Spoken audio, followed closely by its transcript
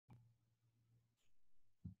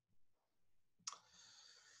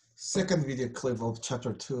Second video clip of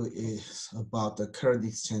chapter 2 is about the current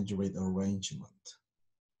exchange rate arrangement.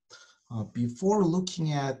 Before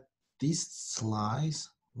looking at these slides,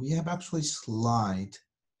 we have actually slide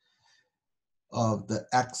of the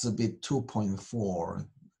exhibit 2.4.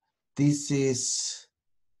 This is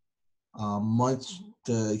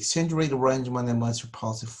the exchange rate arrangement and monetary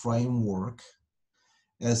policy framework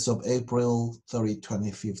as of April 30,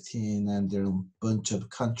 2015, and there are a bunch of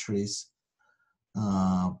countries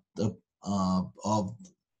of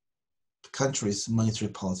country's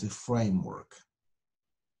monetary policy framework.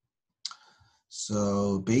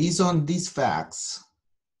 So based on these facts,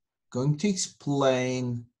 going to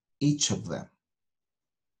explain each of them.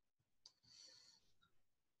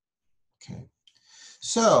 Okay,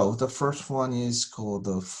 so the first one is called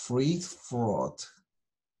the free float.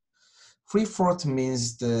 Free float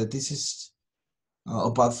means that this is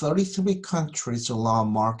about 33 countries allow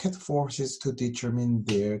market forces to determine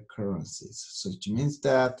their currencies. So it means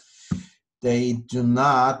that they do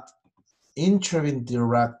not intervene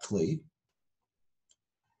directly,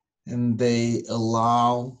 and they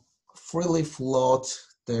allow freely float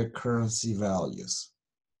their currency values.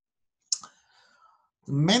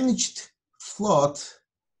 The managed float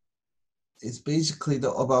is basically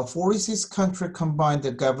about 46 countries combine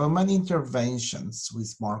the government interventions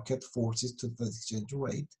with market forces to the exchange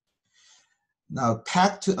rate. Now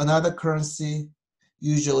pegged to another currency,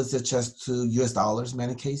 usually such as to US dollars in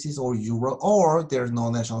many cases, or euro, or there's no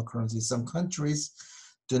national currency. Some countries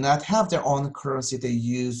do not have their own currency. They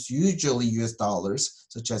use usually US dollars,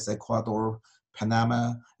 such as Ecuador,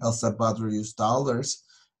 Panama, El Salvador use dollars,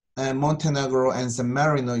 and Montenegro and San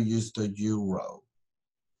Marino use the euro.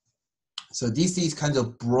 So these is kind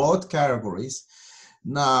of broad categories.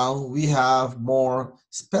 Now we have more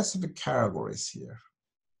specific categories here.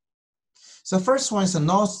 So first one is a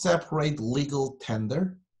no separate legal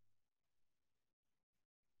tender.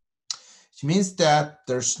 It means that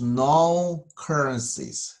there's no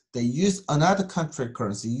currencies. They use another country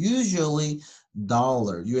currency, usually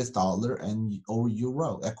dollar, US dollar or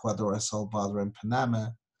euro. Ecuador, El Salvador, and Panama,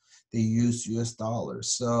 they use US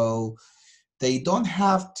dollars. So they don't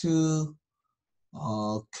have to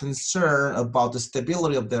concern about the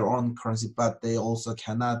stability of their own currency, but they also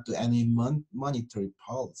cannot do any monetary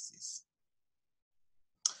policies.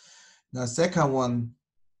 Now, second one,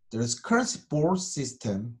 there's currency board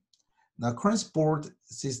system. Now, currency board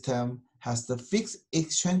system has the fixed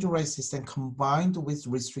exchange rate system combined with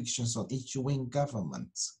restrictions on issuing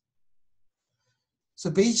governments. So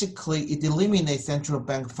basically, it eliminates central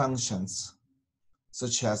bank functions,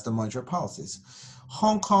 such as the monetary policies.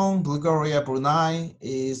 Hong Kong, Bulgaria, Brunei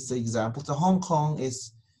is the example. So Hong Kong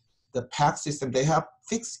is the peg system. They have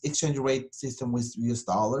fixed exchange rate system with US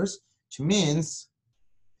dollars, which means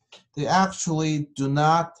they actually do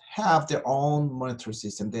not have their own monetary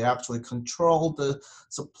system. They actually control the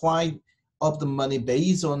supply of the money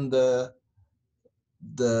based on the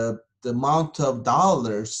amount of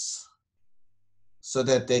dollars, so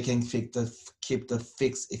that they can keep the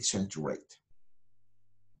fixed exchange rate.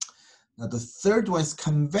 Now the third one is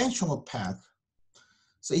conventional peg.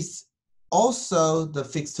 So it's also the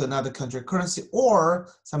fixed to another country currency or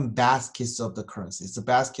some baskets of the currencies. The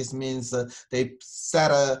baskets means they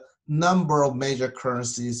set a number of major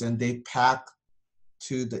currencies and they peg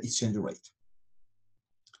to the exchange rate.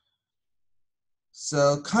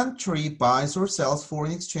 So country buys or sells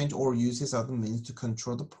foreign exchange or uses other means to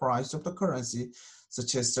control the price of the currency,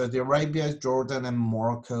 such as Saudi Arabia, Jordan, and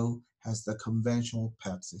Morocco has the conventional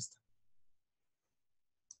peg system.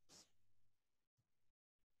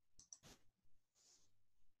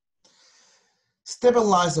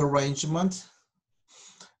 Stabilized arrangement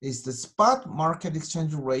is the spot market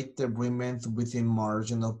exchange rate that remains within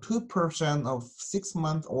margin of 2% of 6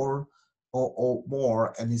 months or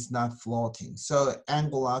more and is not floating. So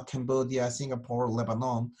Angola, Cambodia, Singapore,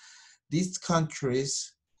 Lebanon, these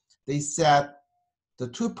countries, they set the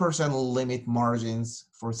 2% limit margins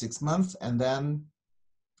for 6 months and then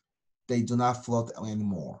they do not float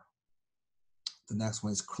anymore. The next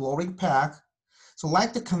one is cloring peg. So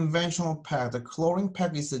like the conventional peg, the cloring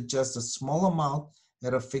peg is just a small amount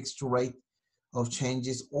at a fixed rate of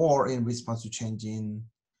changes or in response to change in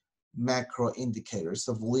macro indicators.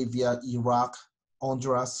 So Bolivia, Iraq,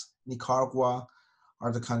 Honduras, Nicaragua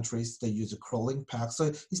are the countries that use a cloring peg. So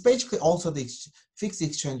it's basically also the fixed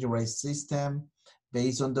exchange rate system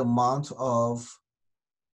based on the amount of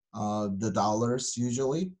the dollars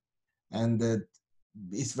usually, and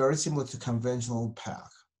it's very similar to conventional peg.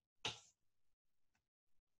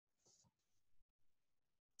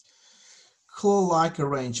 claw-like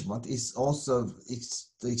arrangement is also,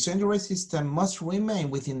 the exchange rate system must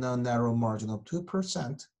remain within a narrow margin of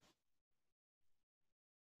 2%.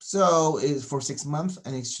 So for 6 months,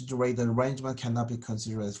 an exchange rate arrangement cannot be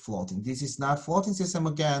considered as floating. This is not floating system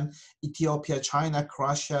again. Ethiopia, China,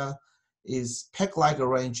 Croatia is peg-like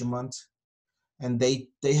arrangement, and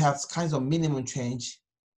they have kinds of minimum change,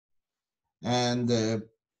 and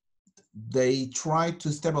they try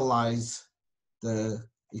to stabilize the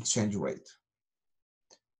exchange rate.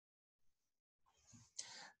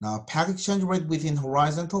 Now, peg exchange rate within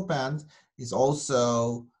horizontal band is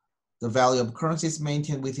also the value of currency is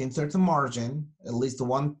maintained within certain margin, at least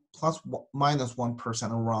 1 plus minus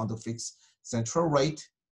 1% around the fixed central rate.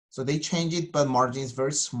 So they change it, but margin is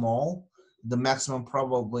very small. The maximum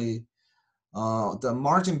probably, the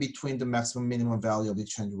margin between the maximum minimum value of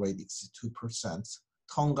exchange rate is 2%.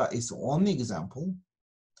 Tonga is one example.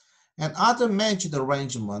 And other managed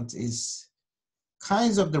arrangement is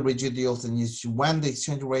kinds of the residuals and is when the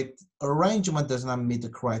exchange rate arrangement does not meet the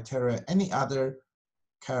criteria, any other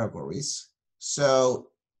categories.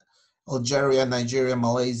 So Algeria, Nigeria,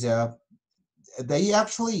 Malaysia, they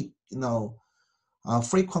actually,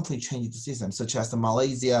 frequently change the system, such as the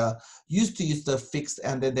Malaysia used to use the fixed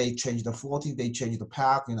and then they changed the floating, they changed the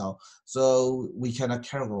pack, so we cannot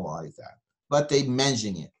categorize that, but they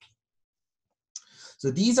mention it. So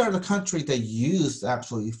these are the countries that use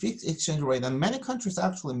actually fixed exchange rate, and many countries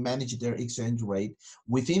actually manage their exchange rate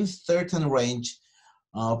within certain range,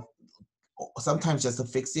 sometimes just to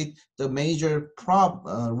fix it. The major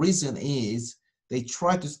reason is they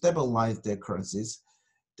try to stabilize their currencies.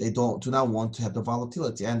 They do not want to have the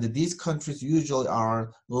volatility, and these countries usually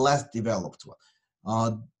are less developed.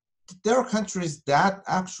 There are countries that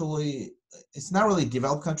actually, it's not really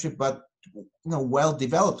developed country, but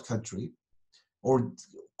well-developed country or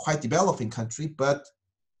quite developing country, but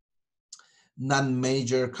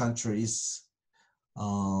non-major countries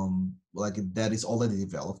like that is already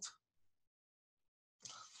developed.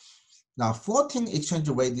 Now, floating exchange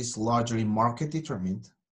rate is largely market determined.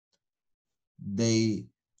 The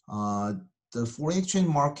foreign exchange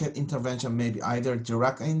market intervention may be either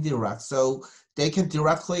direct or indirect. So they can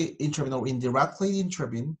directly intervene or indirectly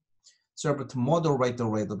intervene, serve to moderate the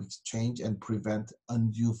rate of exchange and prevent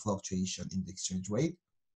undue fluctuation in the exchange rate.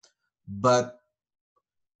 But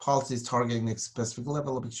policies targeting a specific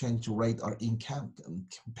level of exchange rate are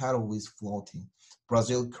incompatible with floating.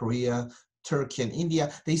 Brazil, Korea, Turkey, and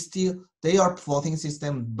India, they are floating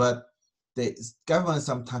system, but the government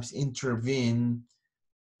sometimes intervene,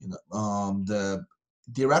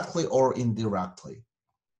 directly or indirectly.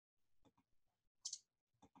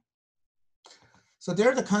 So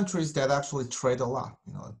they're the countries that actually trade a lot,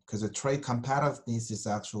 because the trade competitiveness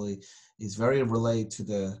is very related to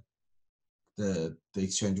the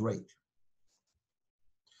exchange rate.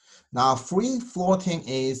 Now, free floating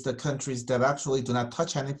is the countries that actually do not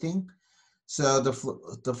touch anything. So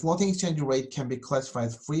the floating exchange rate can be classified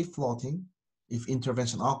as free floating if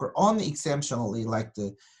intervention occur only exceptionally, like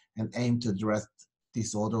an aim to address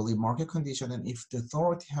disorderly market condition, and if the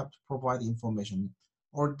authority have to provide information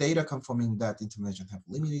or data confirming that intervention have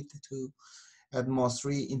limited to at most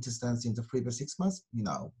 3 instances in the previous 6 months,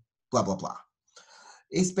 blah, blah, blah.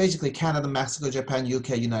 It's basically Canada, Mexico, Japan,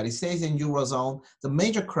 UK, United States, and Eurozone. The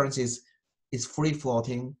major currencies is free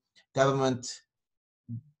floating. Government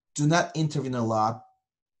do not intervene a lot.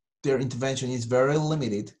 Their intervention is very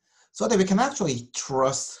limited, so that we can actually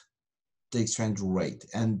trust the exchange rate.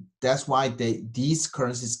 And that's why these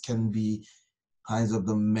currencies can be kinds of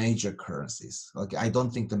the major currencies. Like, I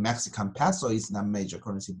don't think the Mexican peso is not major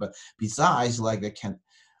currency, but besides,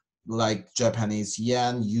 like Japanese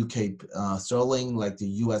yen, UK sterling, like the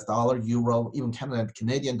US dollar, euro, even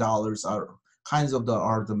Canadian dollars are kinds of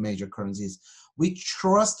the major currencies. We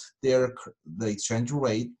trust the exchange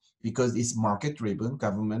rate because it's market driven.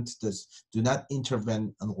 Government do not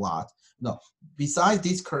intervene a lot. No, besides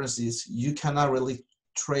these currencies, you cannot really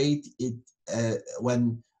trade it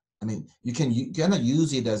you cannot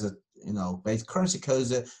use it as a base currency, because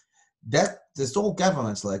the sole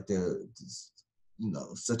governments like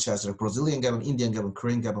such as the Brazilian government, Indian government,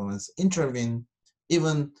 Korean governments intervene,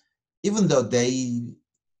 even though they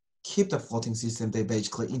keep the floating system, they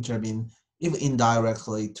basically intervene even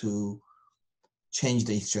indirectly to change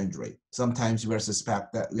the exchange rate. Sometimes we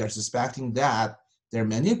are suspecting that they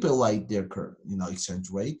manipulate their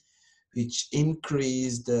exchange rate, which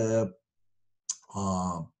increase the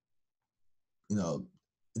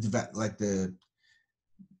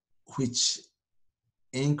which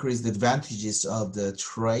increase the advantages of the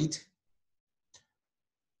trade.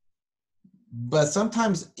 But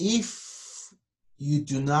sometimes if you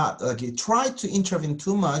do not like you try to intervene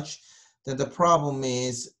too much, then the problem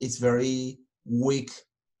is it's very weak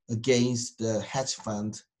against the hedge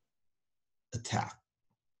fund attack.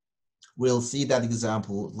 We'll see that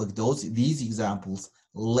example, like these examples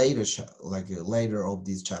later, later of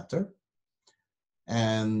this chapter.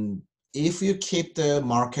 And if you keep the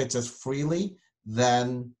market just freely,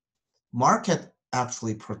 then market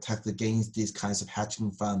actually protect against these kinds of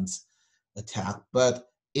hedging funds attack. But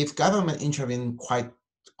if government intervene quite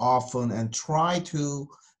often and try to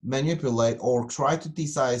manipulate or try to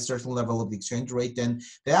decide certain level of the exchange rate, then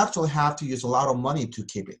they actually have to use a lot of money to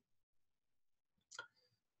keep it.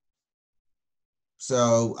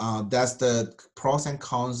 So that's the pros and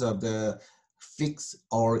cons of the fixed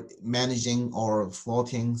or managing or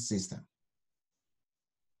floating system.